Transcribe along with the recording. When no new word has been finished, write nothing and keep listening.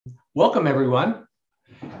Welcome, everyone,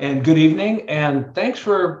 and good evening. And thanks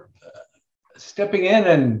for stepping in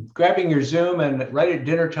and grabbing your Zoom and right at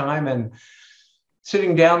dinner time and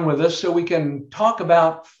sitting down with us so we can talk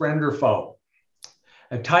about friend or foe,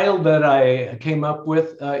 a title that I came up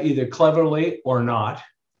with either cleverly or not,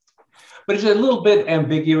 but it's a little bit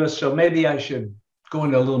ambiguous. So maybe I should go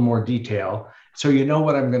into a little more detail so you know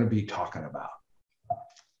what I'm going to be talking about.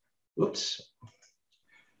 Oops.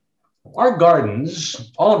 Our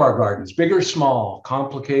gardens, all of our gardens, big or small,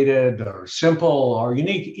 complicated or simple, are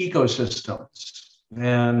unique ecosystems.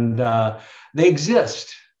 And they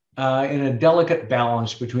exist in a delicate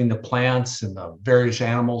balance between the plants and the various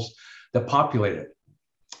animals that populate it.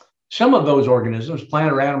 Some of those organisms,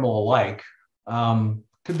 plant or animal alike,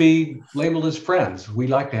 could be labeled as friends. We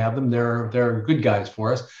like to have them. They're good guys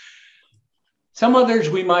for us. Some others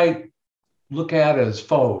we might look at as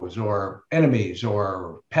foes or enemies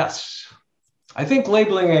or pests. I think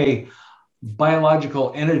labeling a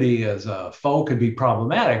biological entity as a foe could be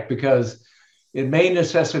problematic because it may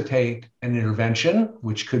necessitate an intervention,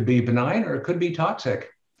 which could be benign or it could be toxic.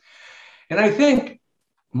 And I think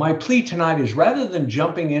my plea tonight is rather than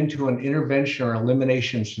jumping into an intervention or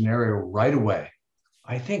elimination scenario right away,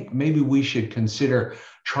 I think maybe we should consider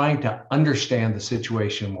trying to understand the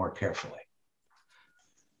situation more carefully.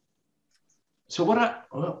 So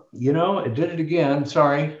it did it again.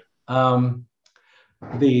 Sorry.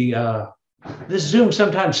 This Zoom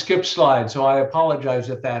sometimes skips slides, so I apologize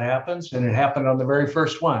if that happens, and it happened on the very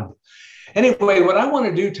first one. Anyway, what I want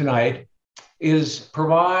to do tonight is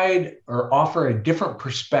provide or offer a different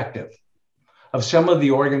perspective of some of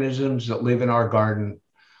the organisms that live in our garden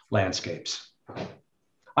landscapes.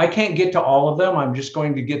 I can't get to all of them. I'm just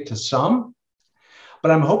going to get to some, but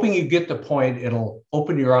I'm hoping you get the point. It'll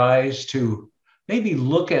open your eyes to maybe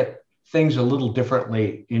look at things a little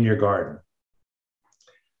differently in your garden.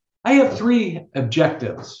 I have three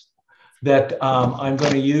objectives that I'm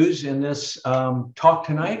going to use in this talk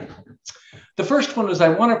tonight. The first one is I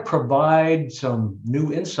want to provide some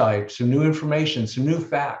new insights, some new information, some new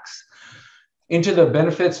facts into the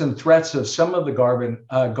benefits and threats of some of the garden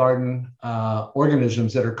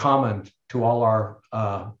organisms that are common to all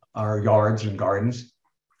our yards and gardens.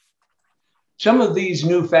 Some of these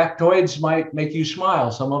new factoids might make you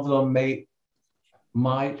smile. Some of them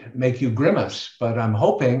might make you grimace, but I'm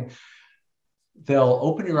hoping they'll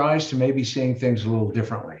open your eyes to maybe seeing things a little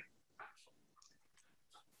differently.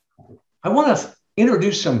 I want to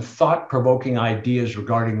introduce some thought-provoking ideas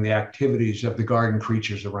regarding the activities of the garden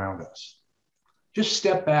creatures around us. Just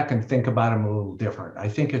step back and think about them a little different. I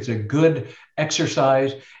think it's a good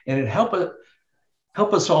exercise, and it help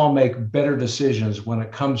us all make better decisions when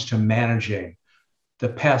it comes to managing the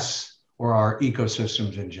pests or our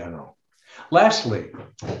ecosystems in general. Lastly,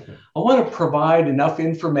 I want to provide enough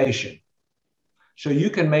information so you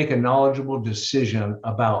can make a knowledgeable decision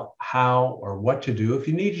about how or what to do if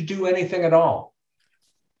you need to do anything at all.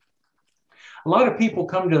 A lot of people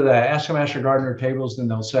come to the Ask a Master Gardener tables and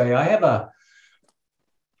they'll say, I have a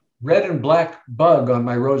red and black bug on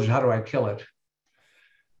my roses. How do I kill it?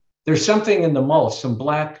 There's something in the mulch, some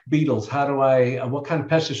black beetles. What kind of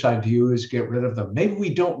pesticide do you use to get rid of them? Maybe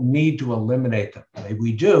we don't need to eliminate them. Maybe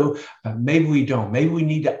we do, but maybe we don't. Maybe we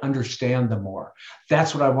need to understand them more.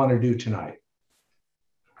 That's what I want to do tonight.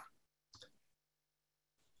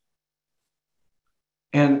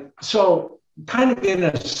 And so kind of in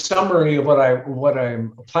a summary of what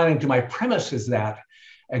I'm planning to, my premise is that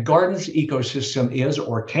a garden's ecosystem is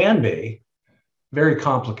or can be very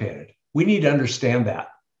complicated. We need to understand that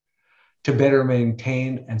to better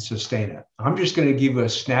maintain and sustain it. I'm just going to give you a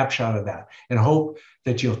snapshot of that and hope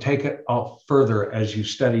that you'll take it off further as you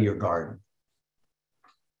study your garden.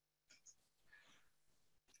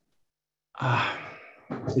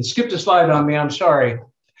 It skipped a slide on me, I'm sorry.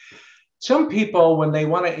 Some people, when they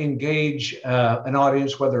want to engage an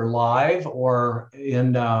audience, whether live or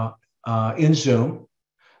in Zoom,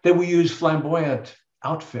 they will use flamboyant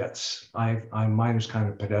outfits. Mine is kind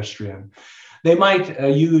of pedestrian. They might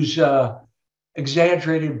use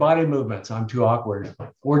exaggerated body movements. I'm too awkward.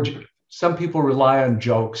 Or some people rely on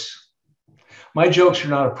jokes. My jokes are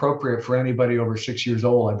not appropriate for anybody over 6 years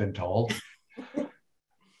old, I've been told.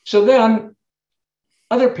 So then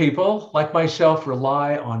other people, like myself,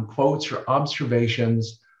 rely on quotes or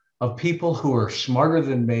observations of people who are smarter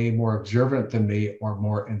than me, more observant than me, or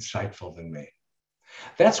more insightful than me.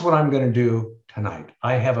 That's what I'm going to do tonight.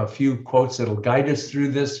 I have a few quotes that'll guide us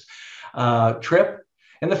through this trip.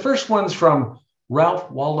 And the first one's from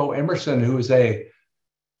Ralph Waldo Emerson, who is an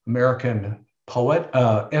American poet,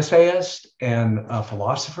 essayist, and a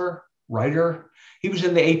philosopher, writer. He was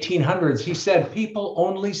in the 1800s. He said, people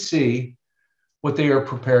only see what they are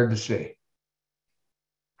prepared to see.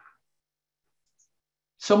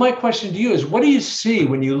 So my question to you is, what do you see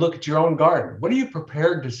when you look at your own garden? What are you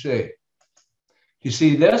prepared to see? You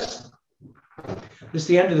see this? This is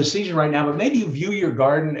the end of the season right now, but maybe you view your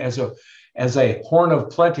garden as a horn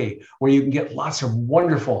of plenty where you can get lots of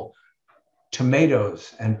wonderful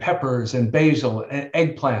tomatoes and peppers and basil and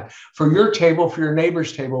eggplant for your table, for your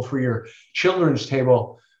neighbor's table, for your children's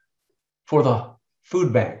table, for the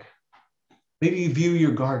food bank. Maybe you view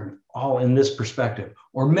your garden all in this perspective.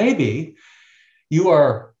 Or maybe you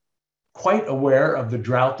are quite aware of the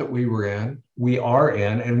drought that we are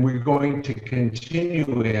in, and we're going to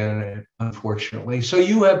continue in, unfortunately. So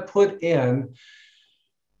you have put in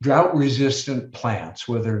drought-resistant plants,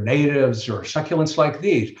 whether natives or succulents like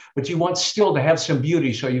these, but you want still to have some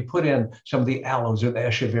beauty, so you put in some of the aloes or the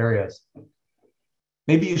echeverias.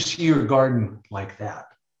 Maybe you see your garden like that,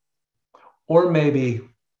 or maybe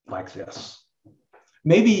like this.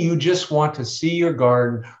 Maybe you just want to see your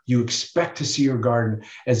garden, you expect to see your garden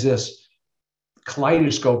as this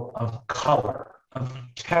kaleidoscope of color, of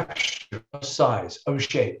texture, of size, of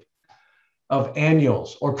shape, of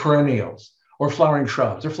annuals or perennials, or flowering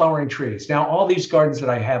shrubs or flowering trees. Now, all these gardens that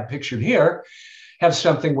I have pictured here have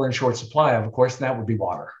something we're in short supply of course, and that would be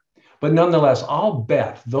water. But nonetheless, I'll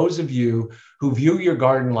bet those of you who view your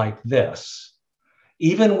garden like this,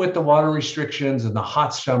 even with the water restrictions and the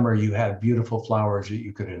hot summer, you had beautiful flowers that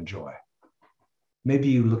you could enjoy. Maybe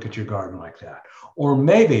you look at your garden like that. Or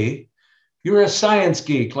maybe you're a science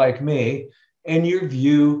geek like me, and you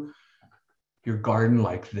view your garden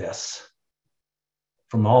like this,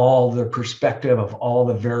 from all the perspective of all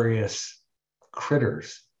the various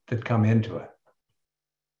critters that come into it.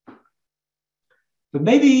 But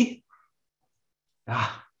maybe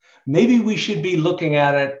we should be looking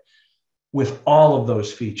at it with all of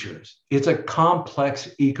those features. It's a complex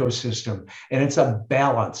ecosystem, and it's a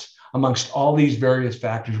balance amongst all these various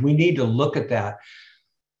factors. We need to look at that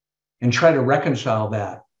and try to reconcile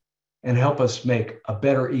that and help us make a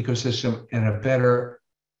better ecosystem and a better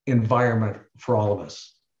environment for all of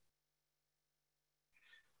us.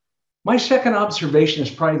 My second observation is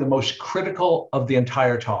probably the most critical of the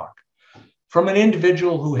entire talk. From an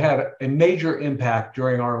individual who had a major impact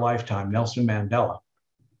during our lifetime, Nelson Mandela.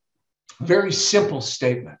 Very simple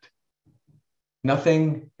statement.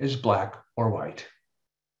 Nothing is black or white.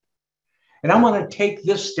 And I want to take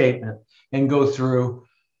this statement and go through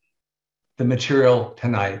the material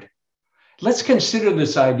tonight. Let's consider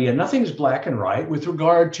this idea. Nothing's black and white with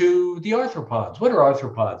regard to the arthropods. What are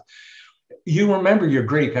arthropods? You remember your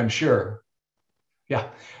Greek, I'm sure. Yeah.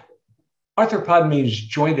 Arthropod means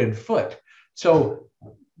jointed foot. So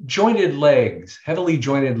jointed legs, heavily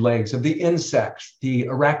jointed legs of the insects, the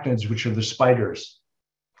arachnids, which are the spiders.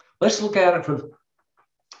 Let's look at it for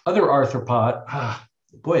other arthropod.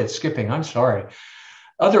 Boy, it's skipping, I'm sorry.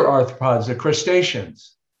 Other arthropods, the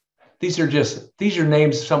crustaceans. These are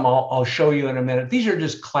names, some I'll show you in a minute. These are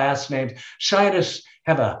just class names. Scientists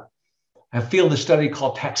have a field of study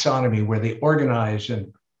called taxonomy, where they organize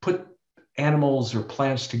and put animals or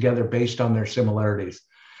plants together based on their similarities.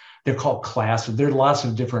 They're called classes. There are lots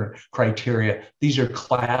of different criteria. These are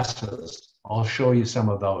classes. I'll show you some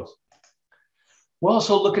of those. We'll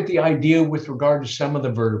also look at the idea with regard to some of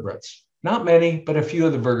the vertebrates. Not many, but a few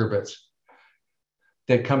of the vertebrates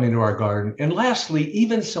that come into our garden. And lastly,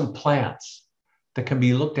 even some plants that can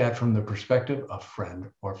be looked at from the perspective of friend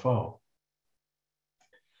or foe.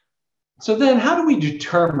 So then how do we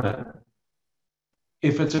determine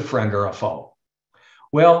if it's a friend or a foe?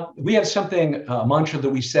 Well, we have something, a mantra that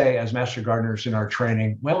we say as master gardeners in our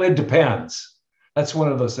training. Well, it depends. That's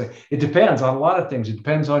one of those things. It depends on a lot of things. It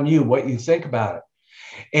depends on you, what you think about it.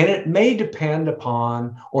 And it may depend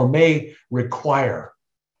upon or may require.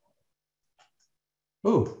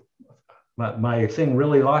 Ooh, my thing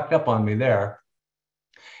really locked up on me there.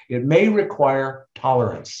 It may require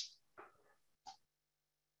tolerance.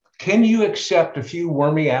 Can you accept a few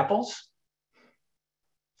wormy apples?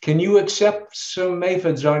 Can you accept some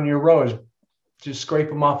aphids on your rose? Just scrape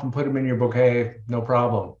them off and put them in your bouquet, no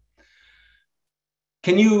problem.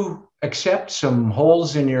 Can you accept some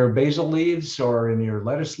holes in your basil leaves or in your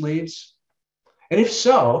lettuce leaves? And if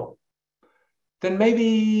so, then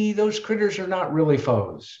maybe those critters are not really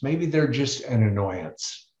foes. Maybe they're just an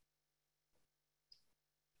annoyance.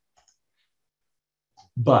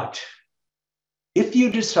 But if you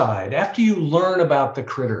decide, after you learn about the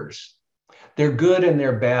critters, their good and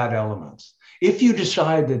their bad elements, if you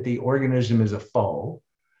decide that the organism is a foe,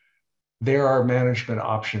 there are management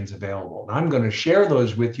options available. And I'm going to share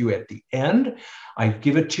those with you at the end. I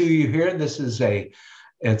give it to you here.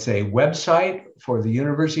 It's a website for the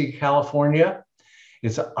University of California.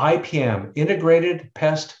 It's IPM, Integrated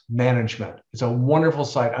Pest Management. It's a wonderful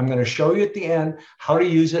site. I'm going to show you at the end how to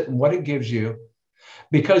use it and what it gives you,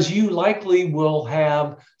 because you likely will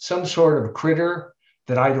have some sort of critter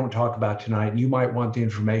that I don't talk about tonight. You might want the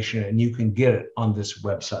information, and you can get it on this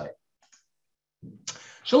website.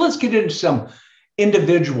 So let's get into some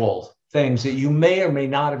individual things that you may or may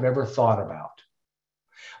not have ever thought about,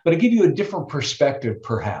 but to give you a different perspective,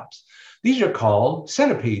 perhaps. These are called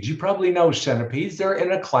centipedes. You probably know centipedes. They're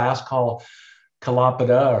in a class called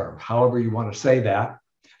Calopida, or however you want to say that.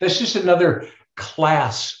 That's just another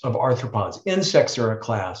class of arthropods. Insects are a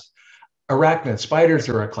class. Arachnids, spiders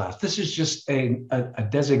are a class. This is just a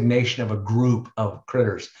designation of a group of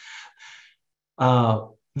critters.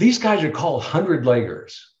 These guys are called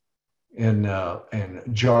 100-leggers in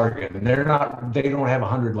jargon. They don't have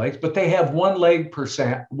 100 legs, but they have 1 leg per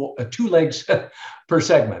 2 legs per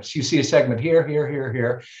segment. So you see a segment here, here, here,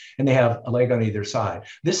 here, and they have a leg on either side.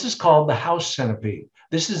 This is called the house centipede.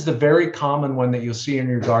 This is the very common one that you'll see in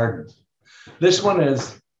your garden. This one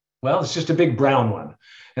is, well, it's just a big brown one,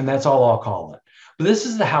 and that's all I'll call it. But this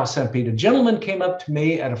is the house centipede. A gentleman came up to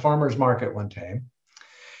me at a farmer's market one time,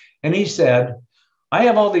 and he said, I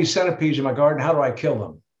have all these centipedes in my garden. How do I kill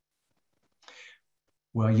them?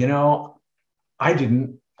 Well, you know, I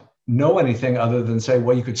didn't know anything other than say,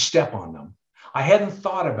 well, you could step on them. I hadn't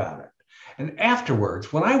thought about it. And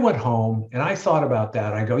afterwards, when I went home and I thought about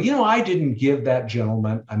that, I go, you know, I didn't give that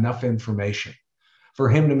gentleman enough information for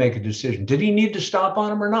him to make a decision. Did he need to stomp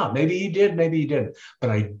on him or not? Maybe he did, maybe he didn't, but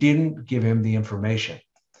I didn't give him the information.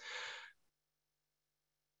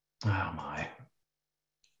 Oh my,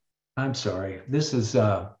 I'm sorry. This is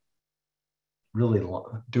really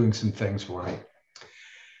doing some things for me.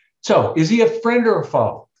 So is he a friend or a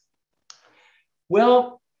foe?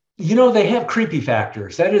 Well, you know, they have creepy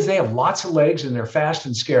factors. That is, they have lots of legs and they're fast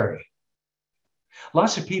and scary.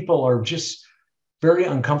 Lots of people are just very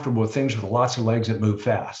uncomfortable with things with lots of legs that move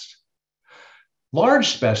fast. Large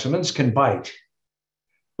specimens can bite,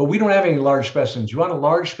 but we don't have any large specimens. You want a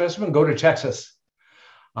large specimen? Go to Texas.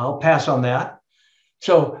 I'll pass on that.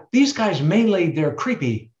 So these guys, mainly, they're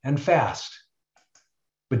creepy and fast.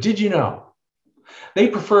 But did you know they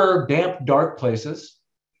prefer damp, dark places?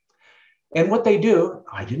 And what they do,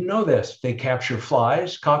 I didn't know this, they capture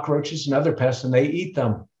flies, cockroaches, and other pests, and they eat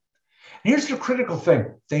them. And here's the critical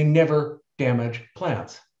thing. They never damage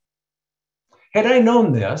plants. Had I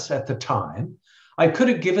known this at the time, I could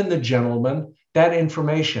have given the gentleman that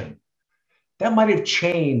information. That might have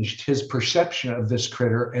changed his perception of this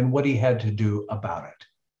critter and what he had to do about it.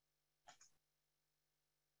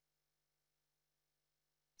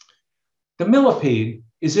 The millipede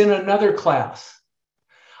is in another class.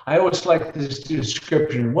 I always like this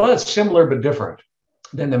description. Well, it's similar but different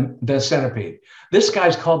than the centipede. This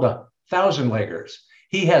guy's called the 1,000-leggers.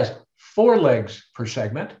 He has 4 legs per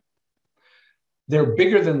segment. They're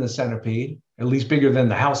bigger than the centipede, at least bigger than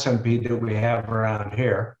the house centipede that we have around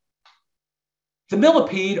here. The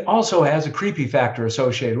millipede also has a creepy factor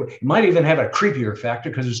associated with it. It might even have a creepier factor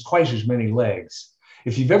because there's twice as many legs.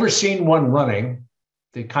 If you've ever seen one running,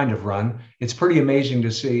 they kind of run, it's pretty amazing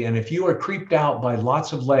to see. And if you are creeped out by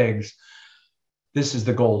lots of legs, this is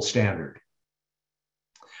the gold standard.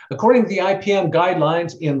 According to the IPM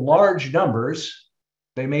guidelines, in large numbers,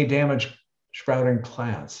 they may damage sprouting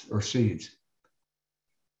plants or seeds.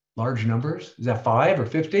 Large numbers? Is that 5 or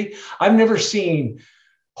 50? I've never seen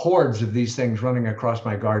hordes of these things running across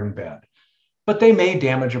my garden bed, but they may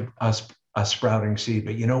damage a sprouting seed.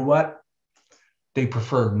 But you know what? They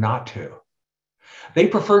prefer not to. They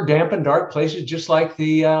prefer damp and dark places, just like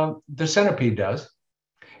the centipede does.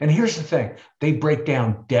 And here's the thing. They break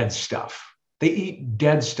down dead stuff. They eat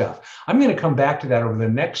dead stuff. I'm going to come back to that over the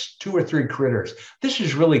next 2 or 3 critters. This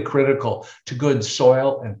is really critical to good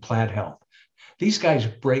soil and plant health. These guys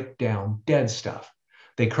break down dead stuff.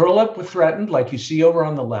 They curl up with threatened, like you see over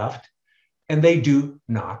on the left, and they do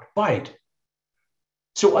not bite.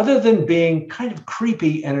 So other than being kind of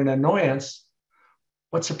creepy and an annoyance,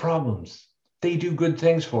 what's the problems? They do good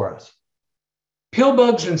things for us. Pill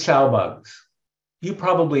bugs and sow bugs. You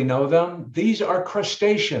probably know them. These are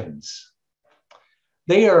crustaceans.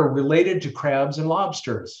 They are related to crabs and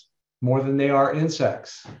lobsters more than they are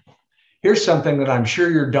insects. Here's something that I'm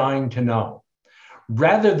sure you're dying to know.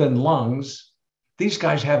 Rather than lungs, these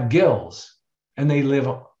guys have gills and they live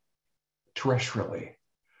terrestrially.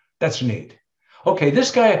 That's neat. Okay,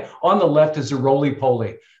 this guy on the left is a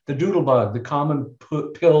roly-poly. the doodlebug, the common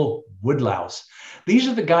pill woodlouse. These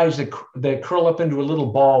are the guys that curl up into a little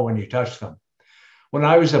ball when you touch them. When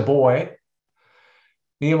I was a boy,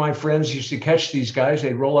 me and my friends used to catch these guys.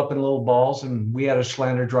 They'd roll up in little balls, and we had a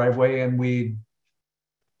slanted driveway, and we'd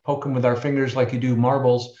poke them with our fingers like you do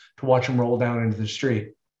marbles to watch them roll down into the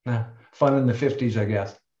street. Fun in the 50s, I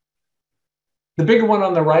guess. The bigger one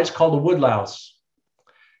on the right is called the woodlouse.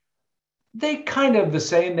 They kind of the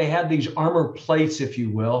same. They had these armor plates, if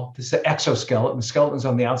you will. This is an exoskeleton. The skeleton's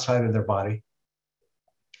on the outside of their body.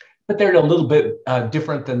 But they're a little bit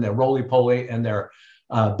different than the roly-poly, and they're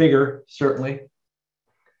bigger, certainly.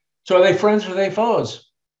 So are they friends or are they foes?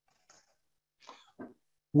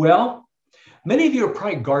 Well, many of you are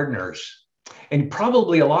probably gardeners, and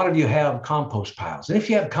probably a lot of you have compost piles. And if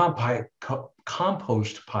you have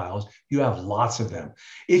compost piles, you have lots of them.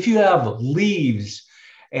 If you have leaves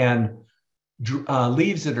and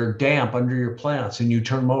leaves that are damp under your plants and you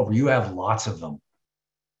turn them over, you have lots of them.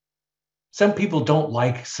 Some people don't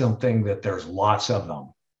like something that there's lots of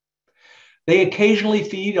them. They occasionally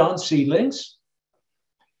feed on seedlings,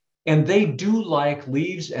 and they do like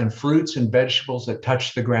leaves and fruits and vegetables that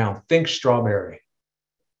touch the ground. Think strawberry.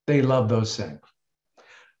 They love those things.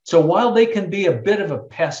 So while they can be a bit of a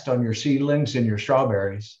pest on your seedlings and your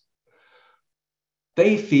strawberries,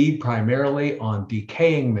 they feed primarily on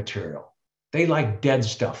decaying material. They like dead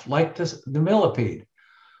stuff, like the millipede.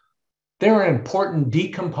 They're important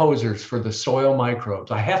decomposers for the soil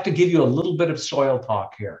microbes. I have to give you a little bit of soil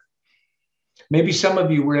talk here. Maybe some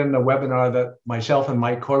of you were in the webinar that myself and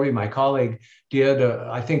Mike Corby, my colleague, did,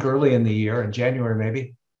 I think early in the year, in January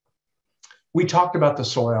maybe. We talked about the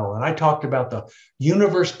soil, and I talked about the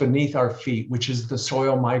universe beneath our feet, which is the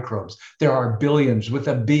soil microbes. There are billions with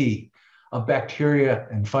a B of bacteria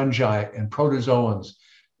and fungi and protozoans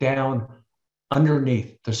down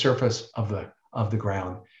underneath the surface of the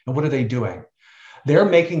ground. And what are they doing? They're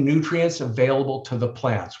making nutrients available to the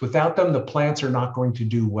plants. Without them, the plants are not going to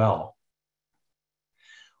do well.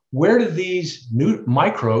 Where do these new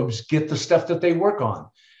microbes get the stuff that they work on?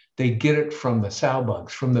 They get it from the sow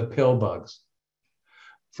bugs, from the pill bugs,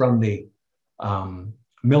 from the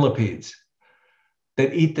millipedes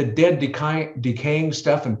that eat the dead decaying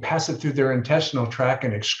stuff and pass it through their intestinal tract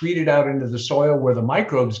and excrete it out into the soil where the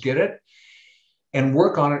microbes get it and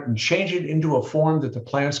work on it and change it into a form that the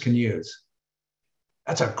plants can use.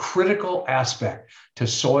 That's a critical aspect to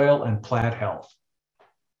soil and plant health.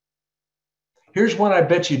 Here's one I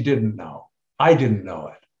bet you didn't know. I didn't know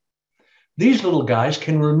it. These little guys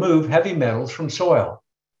can remove heavy metals from soil.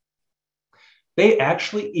 They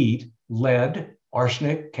actually eat lead,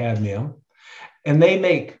 arsenic, cadmium, and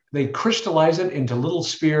they crystallize it into little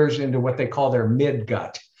spheres into what they call their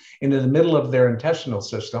midgut, into the middle of their intestinal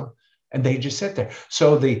system, and they just sit there.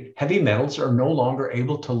 So the heavy metals are no longer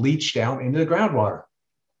able to leach down into the groundwater.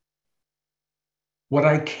 What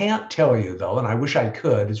I can't tell you, though, and I wish I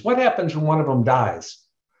could, is what happens when one of them dies?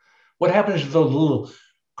 What happens to those little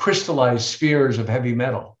crystallized spheres of heavy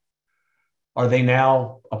metal? Are they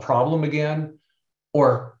now a problem again?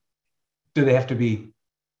 Or do they have to be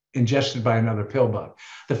ingested by another pill bug?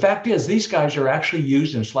 The fact is, these guys are actually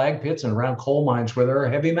used in slag pits and around coal mines where there are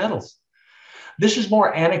heavy metals. This is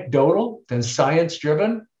more anecdotal than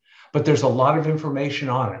science-driven, but there's a lot of information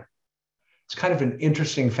on it. It's kind of an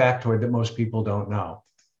interesting factoid that most people don't know.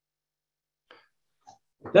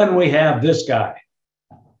 Then we have this guy.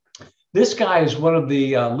 This guy is one of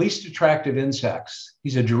the least attractive insects.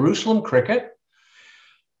 He's a Jerusalem cricket.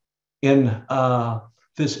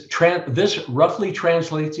 This roughly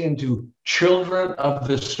translates into children of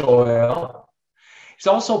the soil. He's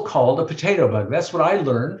also called a potato bug. That's what I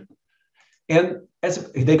learned. And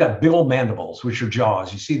they got big old mandibles, which are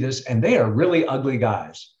jaws. You see this, and they are really ugly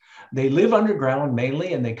guys. They live underground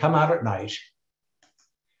mainly, and they come out at night.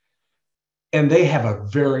 And they have a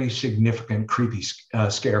very significant creepy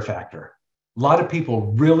scare factor. A lot of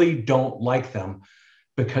people really don't like them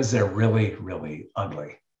because they're really, really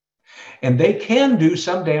ugly. And they can do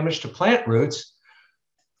some damage to plant roots,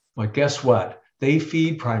 but guess what? They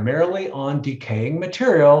feed primarily on decaying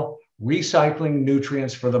material, recycling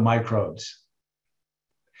nutrients for the microbes.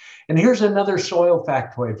 And here's another soil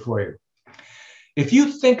factoid for you. If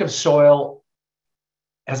you think of soil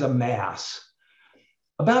as a mass,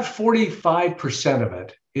 about 45% of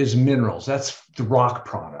it is minerals. That's the rock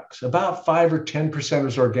products. About 5 or 10%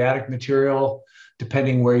 is organic material,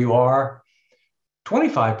 depending where you are.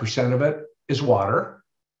 25% of it is water,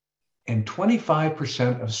 and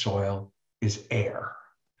 25% of soil is air.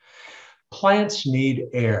 Plants need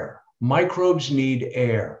air. Microbes need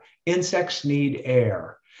air. Insects need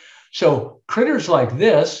air. So critters like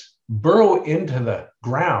this burrow into the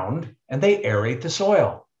ground and they aerate the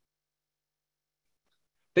soil.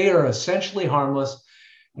 They are essentially harmless,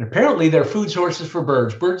 and apparently they're food sources for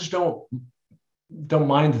birds. Birds don't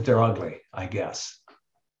mind that they're ugly, I guess.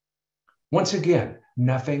 Once again,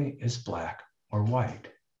 nothing is black or white.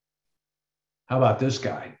 How about this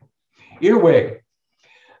guy? Earwig.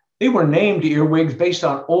 They were named earwigs based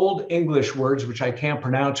on Old English words, which I can't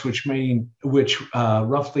pronounce, which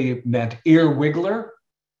roughly meant ear wiggler.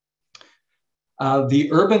 The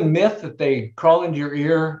urban myth that they crawl into your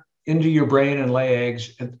ear, into your brain and lay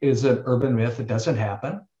eggs is an urban myth. It doesn't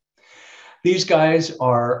happen. These guys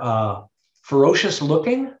are ferocious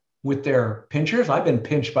looking with their pinchers. I've been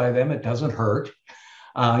pinched by them. It doesn't hurt.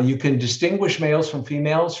 You can distinguish males from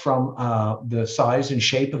females from the size and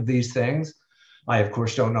shape of these things. I, of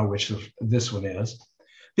course, don't know which this one is.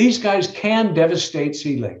 These guys can devastate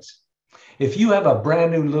seedlings. If you have a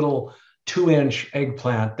brand new little 2-inch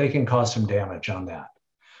eggplant, they can cause some damage on that.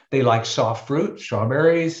 They like soft fruit,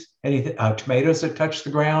 strawberries, anything, tomatoes that touch the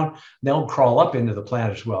ground. They'll crawl up into the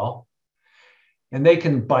plant as well. And they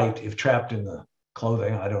can bite if trapped in the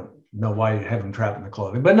clothing. I don't know why you have them trapped in the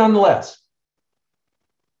clothing, but nonetheless.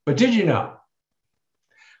 But did you know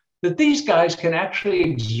that these guys can actually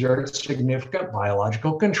exert significant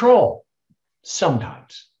biological control?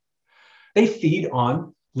 Sometimes. They feed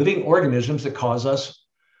on living organisms that cause us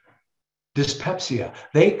dyspepsia.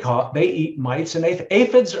 They eat mites and aphids.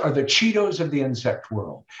 Aphids are the Cheetos of the insect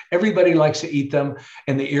world. Everybody likes to eat them,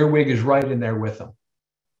 and the earwig is right in there with them.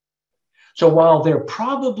 So while they're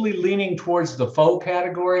probably leaning towards the foe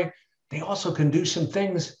category, they also can do some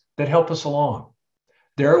things that help us along.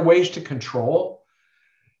 There are ways to control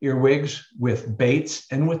earwigs with baits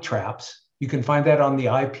and with traps. You can find that on the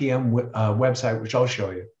IPM website, which I'll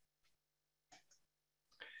show you.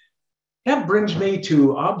 That brings me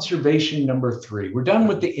to observation number 3. We're done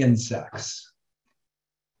with the insects.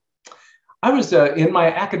 I was, in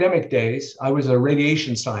my academic days, I was a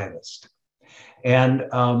radiation scientist. And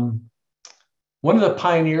one of the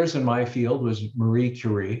pioneers in my field was Marie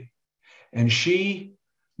Curie. And she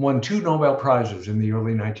won 2 Nobel Prizes in the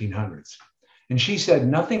early 1900s. And she said,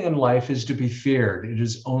 nothing in life is to be feared. It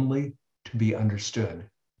is only to be understood.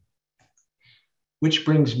 Which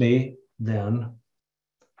brings me then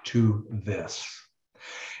to this.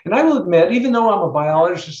 And I will admit, even though I'm a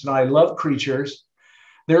biologist and I love creatures,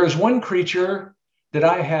 there is one creature that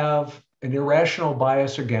I have an irrational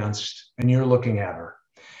bias against, and you're looking at her.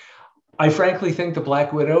 I frankly think the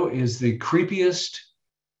black widow is the creepiest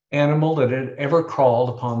animal that had ever crawled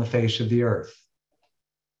upon the face of the earth.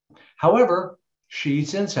 However, she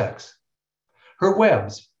eats insects. Her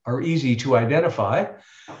webs are easy to identify.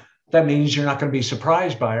 That means you're not going to be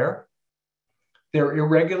surprised by her. They're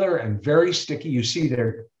irregular and very sticky. You see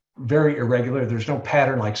they're very irregular. There's no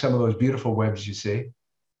pattern like some of those beautiful webs you see.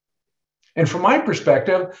 And from my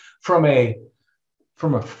perspective, from a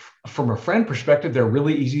friend perspective, they're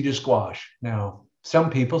really easy to squash. Now, some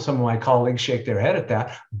people, some of my colleagues shake their head at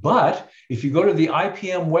that. But if you go to the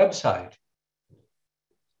IPM website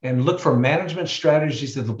and look for management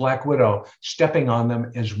strategies of the black widow, stepping on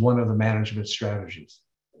them is one of the management strategies.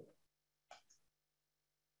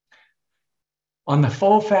 On the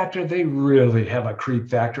foe factor, they really have a creep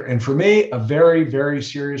factor. And for me, a very, very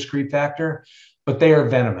serious creep factor, but they are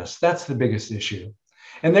venomous. That's the biggest issue.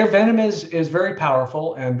 And their venom is very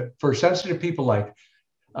powerful. And for sensitive people like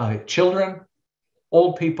children,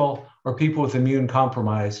 old people, or people with immune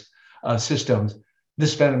compromised systems,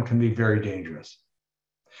 this venom can be very dangerous.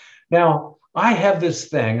 Now, I have this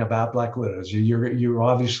thing about black widows. You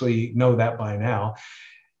obviously know that by now.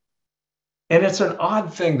 And it's an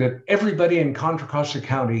odd thing that everybody in Contra Costa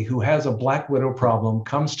County who has a black widow problem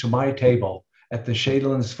comes to my table at the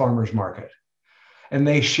Shadelands Farmers Market. And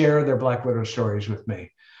they share their black widow stories with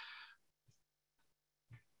me.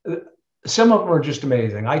 Some of them are just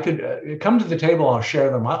amazing. I could come to the table, I'll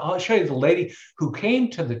share them. I'll show you the lady who came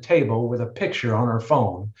to the table with a picture on her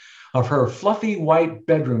phone of her fluffy white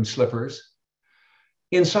bedroom slippers,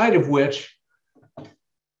 inside of which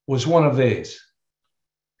was one of these.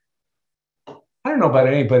 I don't know about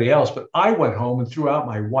anybody else, but I went home and threw out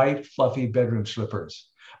my white, fluffy bedroom slippers.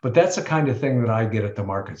 But that's the kind of thing that I get at the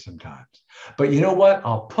market sometimes. But you know what?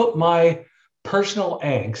 I'll put my personal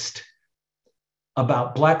angst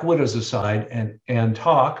about black widows aside and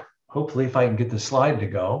talk, hopefully if I can get the slide to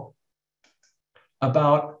go,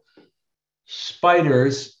 about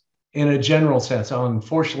spiders in a general sense. Oh,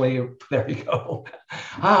 unfortunately, there you go.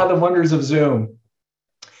 The wonders of Zoom.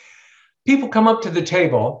 People come up to the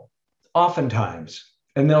table oftentimes,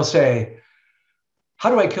 and they'll say, how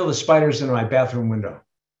do I kill the spiders in my bathroom window?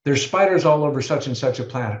 There's spiders all over such and such a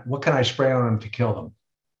plant. What can I spray on them to kill them?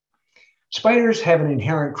 Spiders have an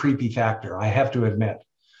inherent creepy factor, I have to admit.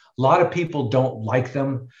 A lot of people don't like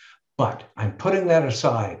them, but I'm putting that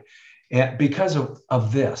aside because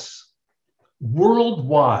of this.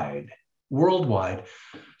 Worldwide,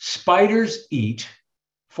 spiders eat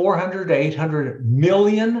 400 to 800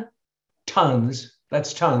 million tons,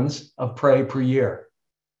 that's tons, of prey per year.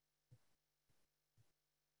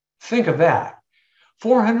 Think of that.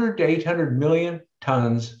 400 to 800 million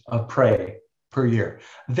tons of prey per year.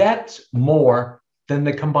 That's more than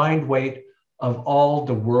the combined weight of all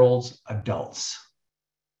the world's adults.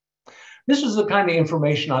 This is the kind of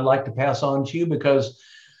information I'd like to pass on to you because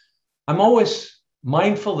I'm always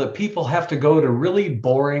mindful that people have to go to really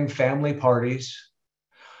boring family parties,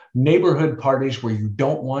 neighborhood parties where you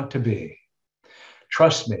don't want to be.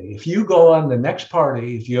 Trust me, if you go on the next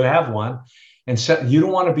party, if you have one, and you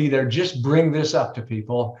don't want to be there, just bring this up to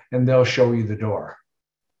people and they'll show you the door.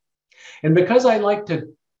 And because I like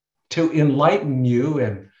to enlighten you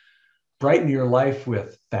and brighten your life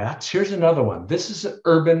with facts, here's another one. This is an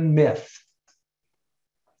urban myth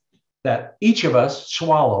that each of us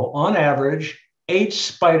swallow, on average, 8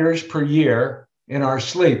 spiders per year in our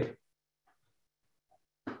sleep.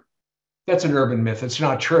 That's an urban myth. It's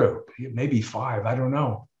not true. Maybe 5, I don't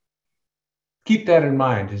know. Keep that in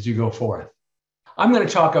mind as you go forth. I'm going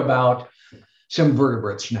to talk about some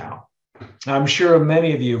vertebrates now. I'm sure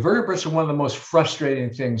many of you, vertebrates are one of the most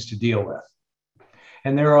frustrating things to deal with.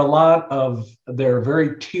 And there are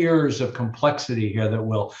very tiers of complexity here that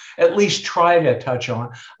we'll at least try to touch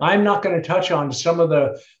on. I'm not going to touch on some of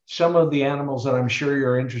the animals that I'm sure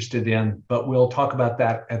you're interested in, but we'll talk about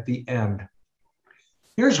that at the end.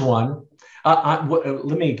 Here's one. Let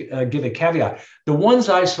me give a caveat. The ones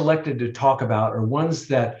I selected to talk about are ones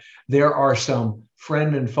that there are some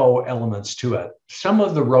friend and foe elements to it. Some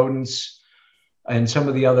of the rodents and some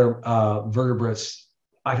of the other vertebrates,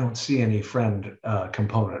 I don't see any friend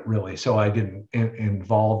component really, so I didn't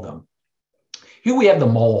involve them. Here we have the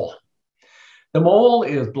mole. The mole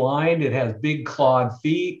is blind. It has big clawed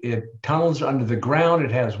feet. It tunnels under the ground.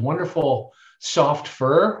 It has wonderful soft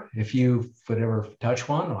fur. If you would ever touch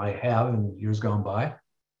one, I have in years gone by.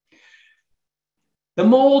 The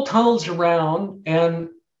mole tunnels around, and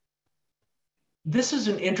this is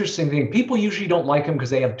an interesting thing. People usually don't like them because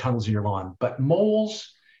they have tunnels in your lawn, but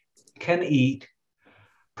moles can eat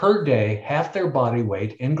per day half their body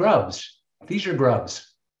weight in grubs. These are grubs.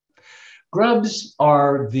 Grubs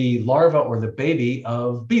are the larva or the baby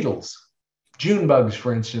of beetles. June bugs,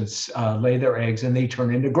 for instance, lay their eggs and they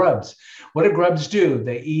turn into grubs. What do grubs do?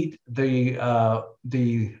 They eat the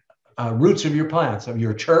roots of your plants, of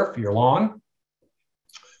your turf, your lawn,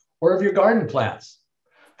 or of your garden plants.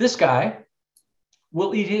 This guy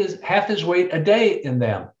will eat half his weight a day in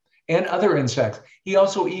them and other insects. He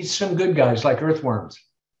also eats some good guys like earthworms.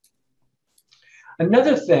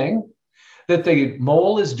 Another thing that the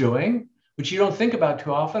mole is doing, which you don't think about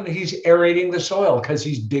too often, he's aerating the soil because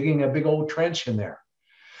he's digging a big old trench in there.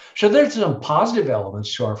 So there's some positive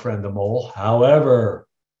elements to our friend the mole. However,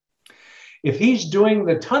 if he's doing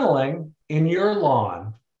the tunneling in your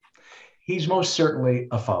lawn, he's most certainly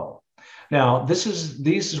a foe. Now, this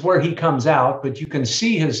is where he comes out, but you can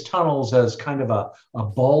see his tunnels as kind of a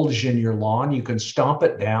bulge in your lawn. You can stomp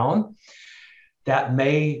it down. That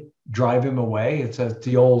may drive him away. It's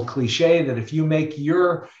the old cliche that if you make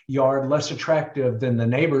your yard less attractive than the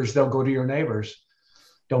neighbors, they'll go to your neighbors.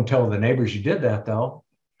 Don't tell the neighbors you did that, though.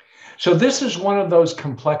 So this is one of those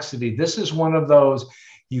complexity. This is one of those,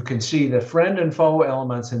 you can see the friend and foe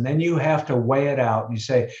elements, and then you have to weigh it out. And you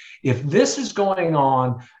say, if this is going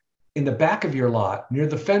on in the back of your lot, near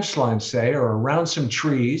the fence line, say, or around some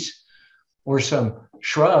trees or some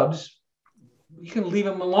shrubs, you can leave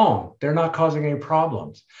them alone. They're not causing any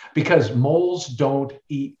problems because moles don't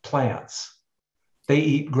eat plants. They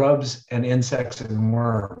eat grubs and insects and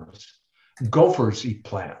worms. Gophers eat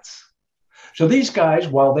plants. So these guys,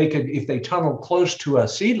 while they could, if they tunnel close to a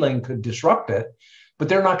seedling, could disrupt it, but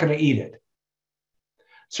they're not going to eat it.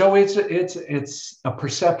 So it's a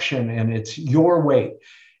perception and it's your weight.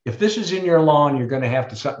 If this is in your lawn, you're going to have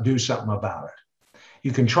to do something about it.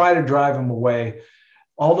 You can try to drive them away.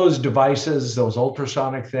 All those devices, those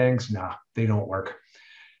ultrasonic things, nah, they don't work.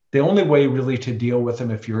 The only way really to deal with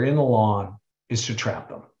them if you're in the lawn is to trap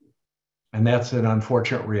them. And that's an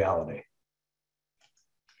unfortunate reality.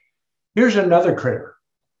 Here's another critter.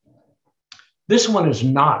 This one is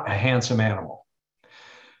not a handsome animal.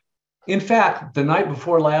 In fact, the night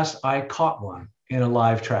before last, I caught one in a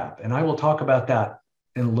live trap, and I will talk about that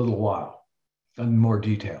in a little while in more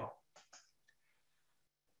detail.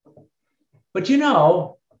 But you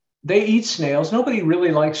know, They eat snails. Nobody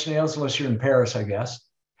really likes snails unless you're in Paris, I guess.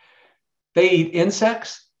 They eat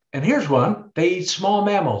insects. And here's one. They eat small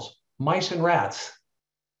mammals, mice and rats.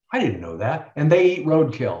 I didn't know that. And they eat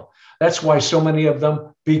roadkill. That's why so many of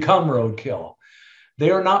them become roadkill.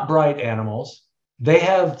 They are not bright animals. They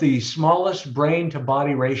have the smallest brain to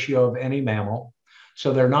body ratio of any mammal.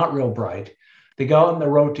 So they're not real bright. They go out on the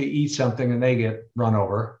road to eat something and they get run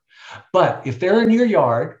over. But if they're in your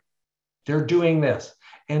yard, they're doing this.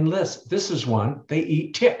 And this is one. They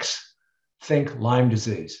eat ticks. Think Lyme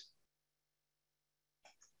disease.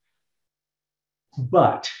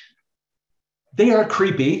 But they are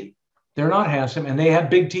creepy. They're not handsome, and they have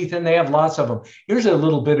big teeth, and they have lots of them. Here's a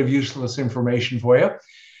little bit of useless information for you.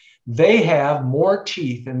 They have more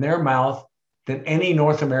teeth in their mouth than any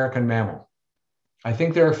North American mammal. I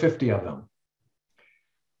think there are 50 of them.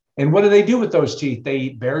 And what do they do with those teeth? They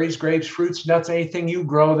eat berries, grapes, fruits, nuts, anything you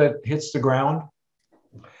grow that hits the ground.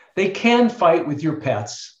 They can fight with your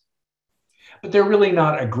pets, but they're really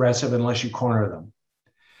not aggressive unless you corner them.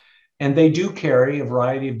 And they do carry a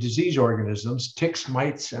variety of disease organisms, ticks,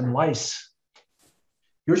 mites, and lice.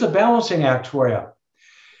 Here's a balancing act for you.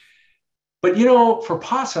 But you know, for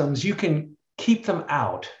possums, you can keep them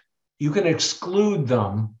out. You can exclude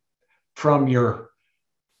them from your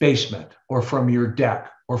basement or from your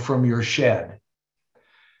deck or from your shed.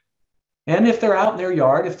 And if they're out in their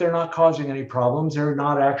yard, if they're not causing any problems, they're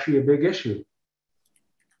not actually a big issue.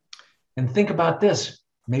 And think about this.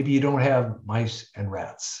 Maybe you don't have mice and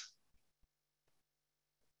rats.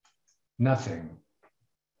 Nothing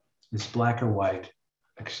is black or white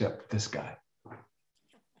except this guy.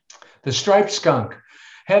 The striped skunk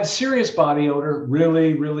have serious body odor,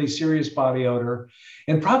 really, really serious body odor.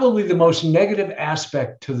 And probably the most negative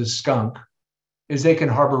aspect to the skunk is they can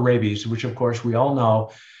harbor rabies, which of course we all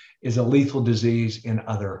know is a lethal disease in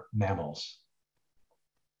other mammals.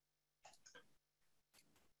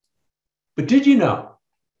 But did you know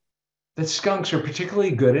that skunks are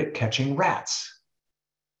particularly good at catching rats?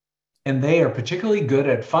 And they are particularly good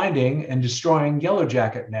at finding and destroying yellow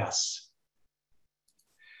jacket nests.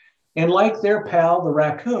 And like their pal, the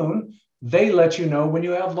raccoon, they let you know when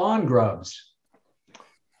you have lawn grubs.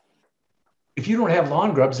 If you don't have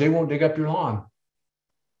lawn grubs, they won't dig up your lawn.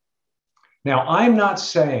 Now, I'm not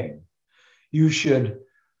saying you should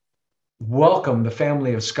welcome the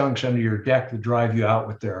family of skunks under your deck to drive you out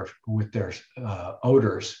with their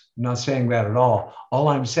odors. I'm not saying that at all. All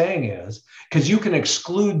I'm saying is, because you can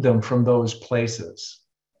exclude them from those places.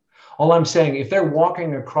 All I'm saying, if they're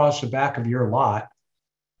walking across the back of your lot,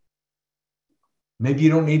 maybe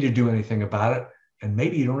you don't need to do anything about it, and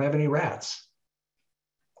maybe you don't have any rats.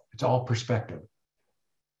 It's all perspective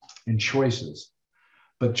and choices,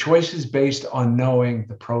 but choices based on knowing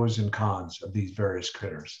the pros and cons of these various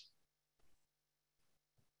critters.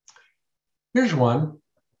 Here's one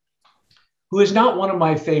who is not one of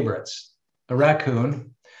my favorites, a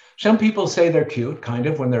raccoon. Some people say they're cute, kind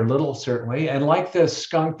of, when they're little, certainly. And like the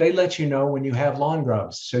skunk, they let you know when you have lawn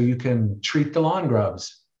grubs, so you can treat the lawn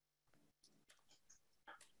grubs.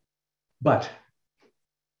 But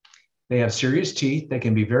they have serious teeth. They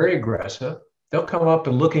can be very aggressive. They'll come up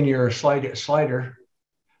and look in your slider.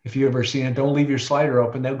 If you've ever seen it, don't leave your slider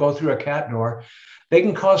open. They'll go through a cat door. They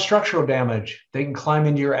can cause structural damage. They can climb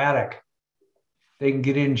into your attic. They can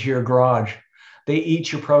get into your garage. They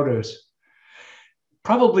eat your produce.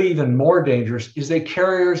 Probably even more dangerous is they're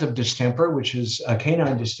carriers of distemper, which is a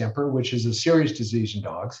canine distemper, which is a serious disease in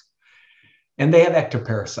dogs. And they have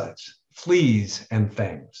ectoparasites, fleas and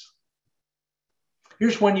things.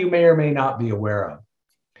 Here's one you may or may not be aware of.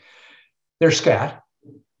 Their scat,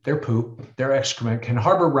 their poop, their excrement can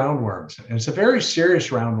harbor roundworms. And it's a very serious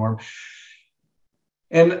roundworm.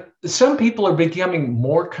 And some people are becoming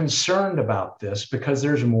more concerned about this because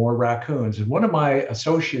there's more raccoons. And one of my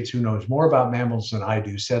associates who knows more about mammals than I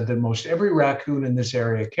do said that most every raccoon in this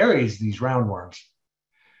area carries these roundworms.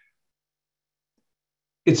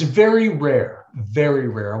 It's very rare, very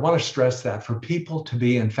rare. I want to stress that for people to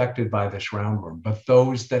be infected by this roundworm, but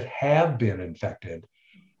those that have been infected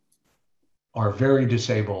are very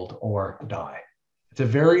disabled or die. It's a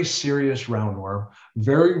very serious roundworm,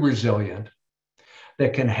 very resilient,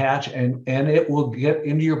 that can hatch and it will get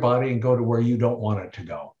into your body and go to where you don't want it to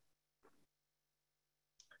go.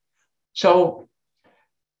 So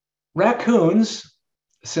raccoons,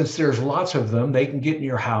 since there's lots of them, they can get in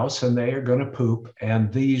your house and they are going to poop.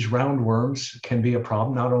 And these roundworms can be a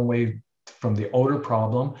problem, not only from the odor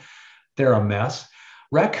problem, they're a mess.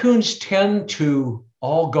 Raccoons tend to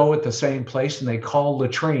all go at the same place and they call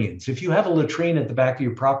latrines. If you have a latrine at the back of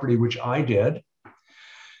your property, which I did,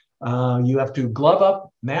 you have to glove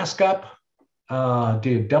up, mask up,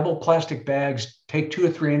 do double plastic bags, take 2 or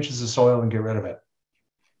 3 inches of soil and get rid of it.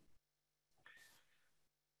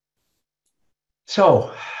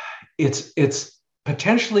 So it's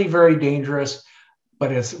potentially very dangerous,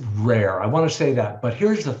 but it's rare. I want to say that. But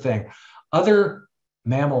here's the thing. Other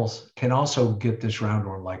mammals can also get this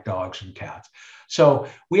roundworm like dogs and cats. So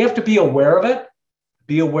we have to be aware of it,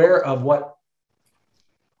 be aware of what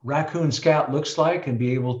raccoon scat looks like and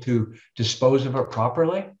be able to dispose of it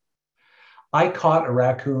properly. I caught a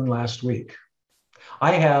raccoon last week.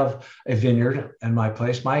 I have a vineyard in my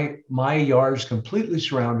place. My yard is completely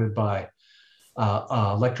surrounded by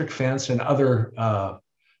electric fence and other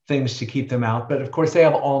things to keep them out. But of course, they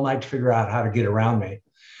have all night to figure out how to get around me.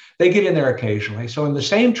 They get in there occasionally. So in the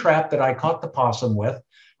same trap that I caught the possum with,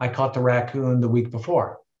 I caught the raccoon the week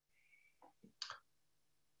before.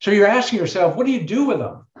 So you're asking yourself, what do you do with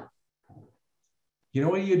them? You know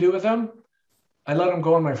what you do with them? I let them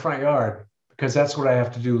go in my front yard because that's what I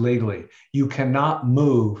have to do legally. You cannot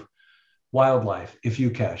move wildlife if you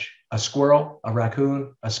catch a squirrel, a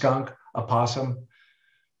raccoon, a skunk, a possum.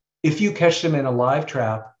 If you catch them in a live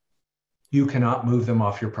trap, you cannot move them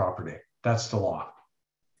off your property. That's the law.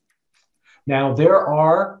 Now, there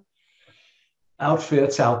are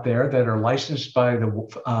outfits out there that are licensed by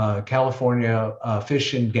the California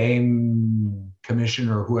Fish and Game Commission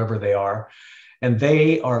or whoever they are, and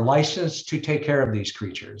they are licensed to take care of these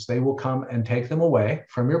creatures. They will come and take them away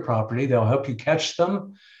from your property. They'll help you catch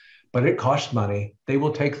them, but it costs money. They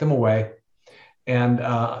will take them away. And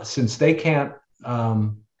since they can't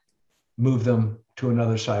move them to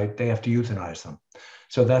another site, they have to euthanize them.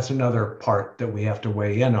 So that's another part that we have to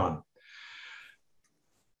weigh in on.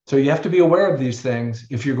 So you have to be aware of these things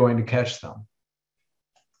if you're going to catch them.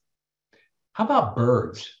 How about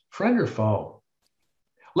birds? Friend or foe?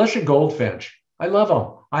 Lesser goldfinch. I love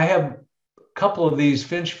them. I have a couple of these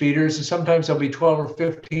finch feeders, and sometimes there'll be 12 or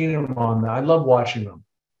 15 of them on there. I love watching them.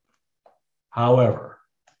 However,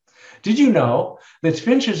 did you know that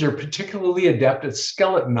finches are particularly adept at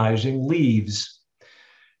skeletonizing leaves?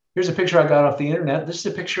 Here's a picture I got off the internet. This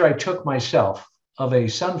is a picture I took myself of a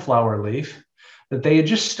sunflower leaf that they had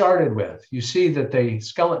just started with. You see that they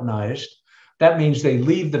skeletonized. That means they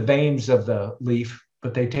leave the veins of the leaf,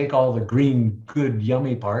 but they take all the green, good,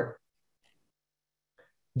 yummy part.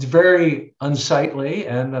 It's very unsightly,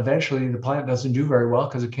 and eventually the plant doesn't do very well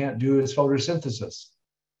because it can't do its photosynthesis.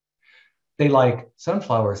 They like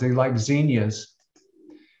sunflowers. They like zinnias.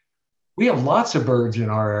 We have lots of birds in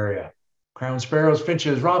our area. Crown sparrows,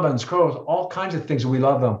 finches, robins, crows, all kinds of things. We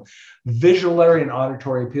love them. Visual and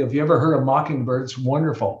auditory appeal. If you ever heard of mockingbirds,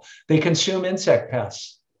 wonderful. They consume insect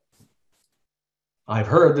pests. I've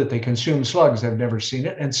heard that they consume slugs. I've never seen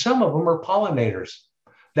it. And some of them are pollinators.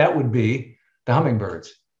 That would be the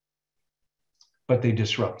hummingbirds. But they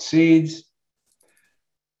disrupt seeds.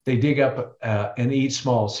 They dig up and eat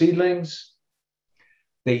small seedlings.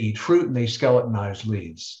 They eat fruit and they skeletonize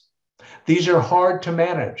leaves. These are hard to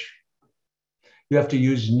manage. You have to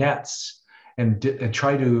use nets and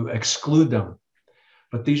try to exclude them.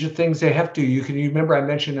 But these are things they have to. You remember I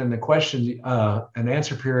mentioned in the question and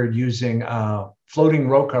answer period using floating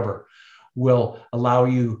row cover will allow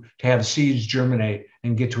you to have seeds germinate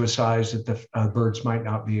and get to a size that the birds might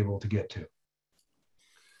not be able to get to.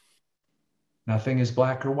 Nothing is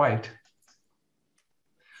black or white.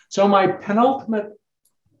 So my penultimate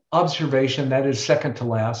observation, that is second to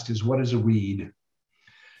last, is what is a weed?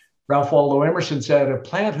 Ralph Waldo Emerson said, a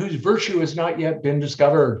plant whose virtue has not yet been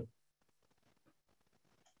discovered.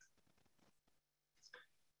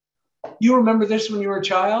 You remember this when you were a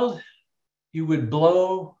child? You would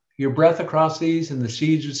blow your breath across these and the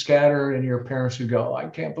seeds would scatter and your parents would go, I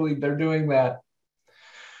can't believe they're doing that.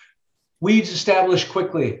 Weeds establish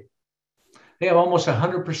quickly. They have almost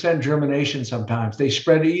 100% germination sometimes. They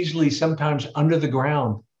spread easily, sometimes under the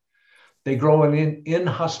ground. They grow in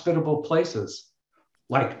inhospitable places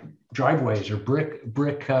like driveways or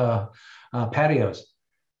brick patios.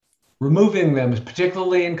 Removing them,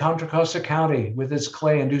 particularly in Contra Costa County with its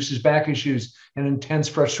clay, induces back issues and intense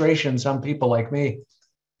frustration in some people like me.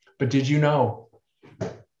 But did you know?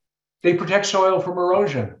 They protect soil from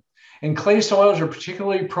erosion. And clay soils are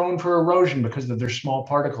particularly prone for erosion because of their small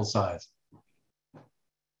particle size.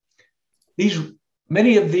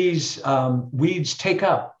 Many of these weeds take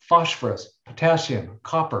up phosphorus, potassium,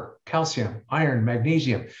 copper, calcium, iron,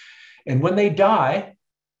 magnesium. And when they die,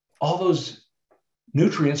 all those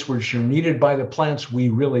nutrients which are needed by the plants we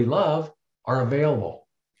really love are available.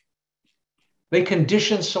 They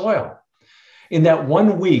condition soil. In that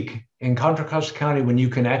 1 week in Contra Costa County, when you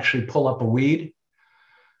can actually pull up a weed,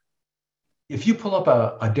 if you pull up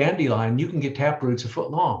a dandelion, you can get taproots a foot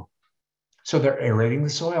long. So they're aerating the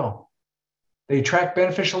soil. They attract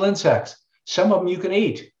beneficial insects. Some of them you can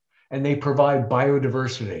eat, and they provide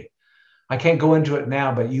biodiversity. I can't go into it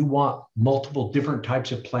now, but you want multiple different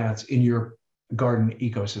types of plants in your garden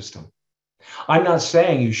ecosystem. I'm not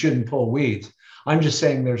saying you shouldn't pull weeds. I'm just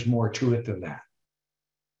saying there's more to it than that.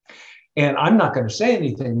 And I'm not going to say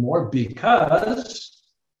anything more because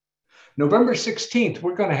November 16th,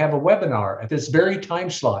 we're going to have a webinar at this very time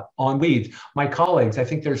slot on weeds. My colleagues, I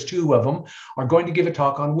think there's two of them, are going to give a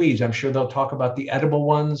talk on weeds. I'm sure they'll talk about the edible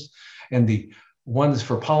ones and the ones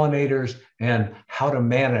for pollinators and how to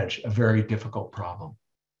manage a very difficult problem.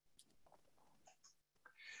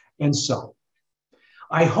 And so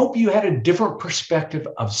I hope you had a different perspective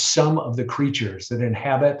of some of the creatures that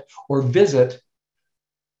inhabit or visit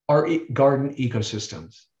our garden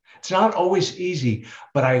ecosystems. It's not always easy,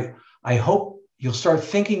 but I hope you'll start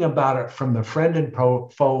thinking about it from the friend and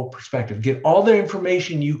foe perspective. Get all the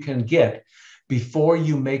information you can get before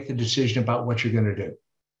you make the decision about what you're going to do.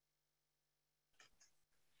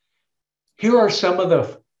 Here are some of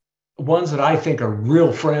the ones that I think are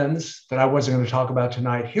real friends that I wasn't going to talk about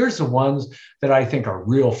tonight. Here's the ones that I think are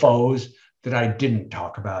real foes that I didn't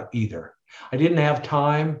talk about either. I didn't have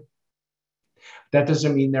time. That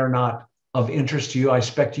doesn't mean they're not of interest to you. I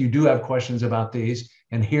expect you do have questions about these,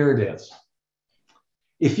 and here it is.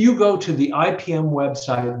 If you go to the IPM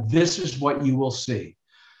website, this is what you will see.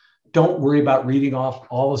 Don't worry about reading off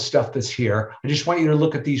all the stuff that's here. I just want you to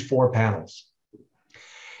look at these 4 panels.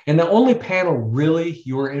 And the only panel really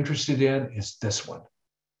you're interested in is this one.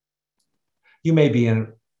 You may be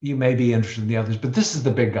interested in the others, but this is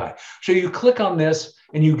the big guy. So you click on this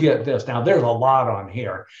and you get this. Now there's a lot on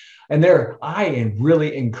here. And I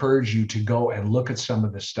really encourage you to go and look at some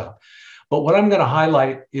of this stuff. But what I'm going to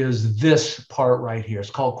highlight is this part right here. It's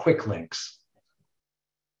called Quick Links.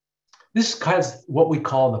 This is kind of what we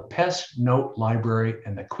call the Pest Note Library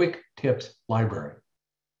and the Quick Tips Library.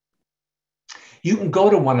 You can go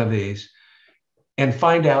to one of these and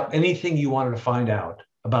find out anything you wanted to find out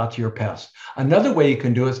about your pest. Another way you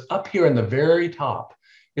can do it is up here in the very top.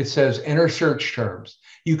 It says enter search terms.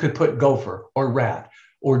 You could put gopher or rat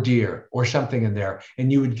or deer or something in there,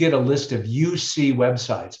 and you would get a list of UC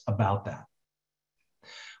websites about that.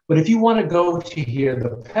 But if you want to go to here,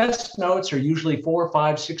 the pest notes are usually 4,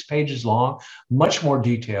 5, 6 pages long, much more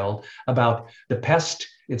detailed about the pest,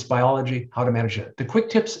 its biology, how to manage it. The quick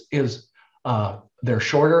tips is they're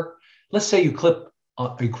shorter. Let's say you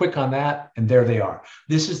click on that, and there they are.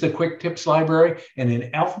 This is the quick tips library, and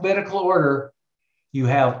in alphabetical order, you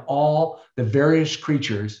have all the various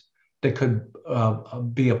creatures that could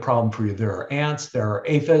be a problem for you. There are ants, there are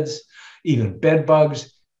aphids, even bed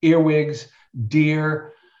bugs, earwigs,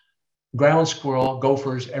 deer, ground squirrel,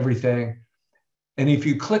 gophers, everything. And if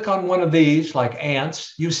you click on one of these, like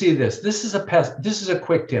ants, you see this. This is a pest. This is a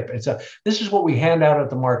quick tip. This is what we hand out at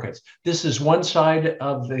the markets. This is one side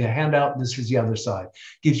of the handout. This is the other side.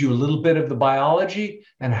 Gives you a little bit of the biology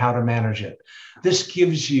and how to manage it. This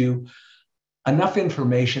gives you enough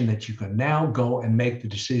information that you can now go and make the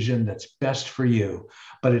decision that's best for you.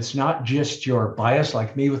 But it's not just your bias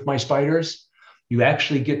like me with my spiders. You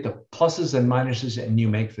actually get the pluses and minuses and you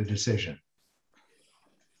make the decision.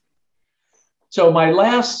 So my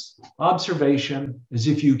last observation is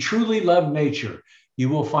if you truly love nature, you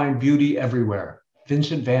will find beauty everywhere.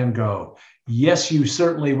 Vincent van Gogh. Yes, you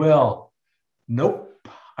certainly will. Nope,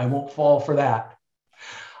 I won't fall for that.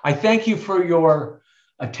 I thank you for your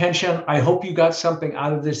attention. I hope you got something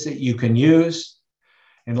out of this that you can use.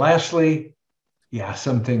 And lastly, yeah,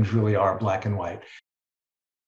 some things really are black and white.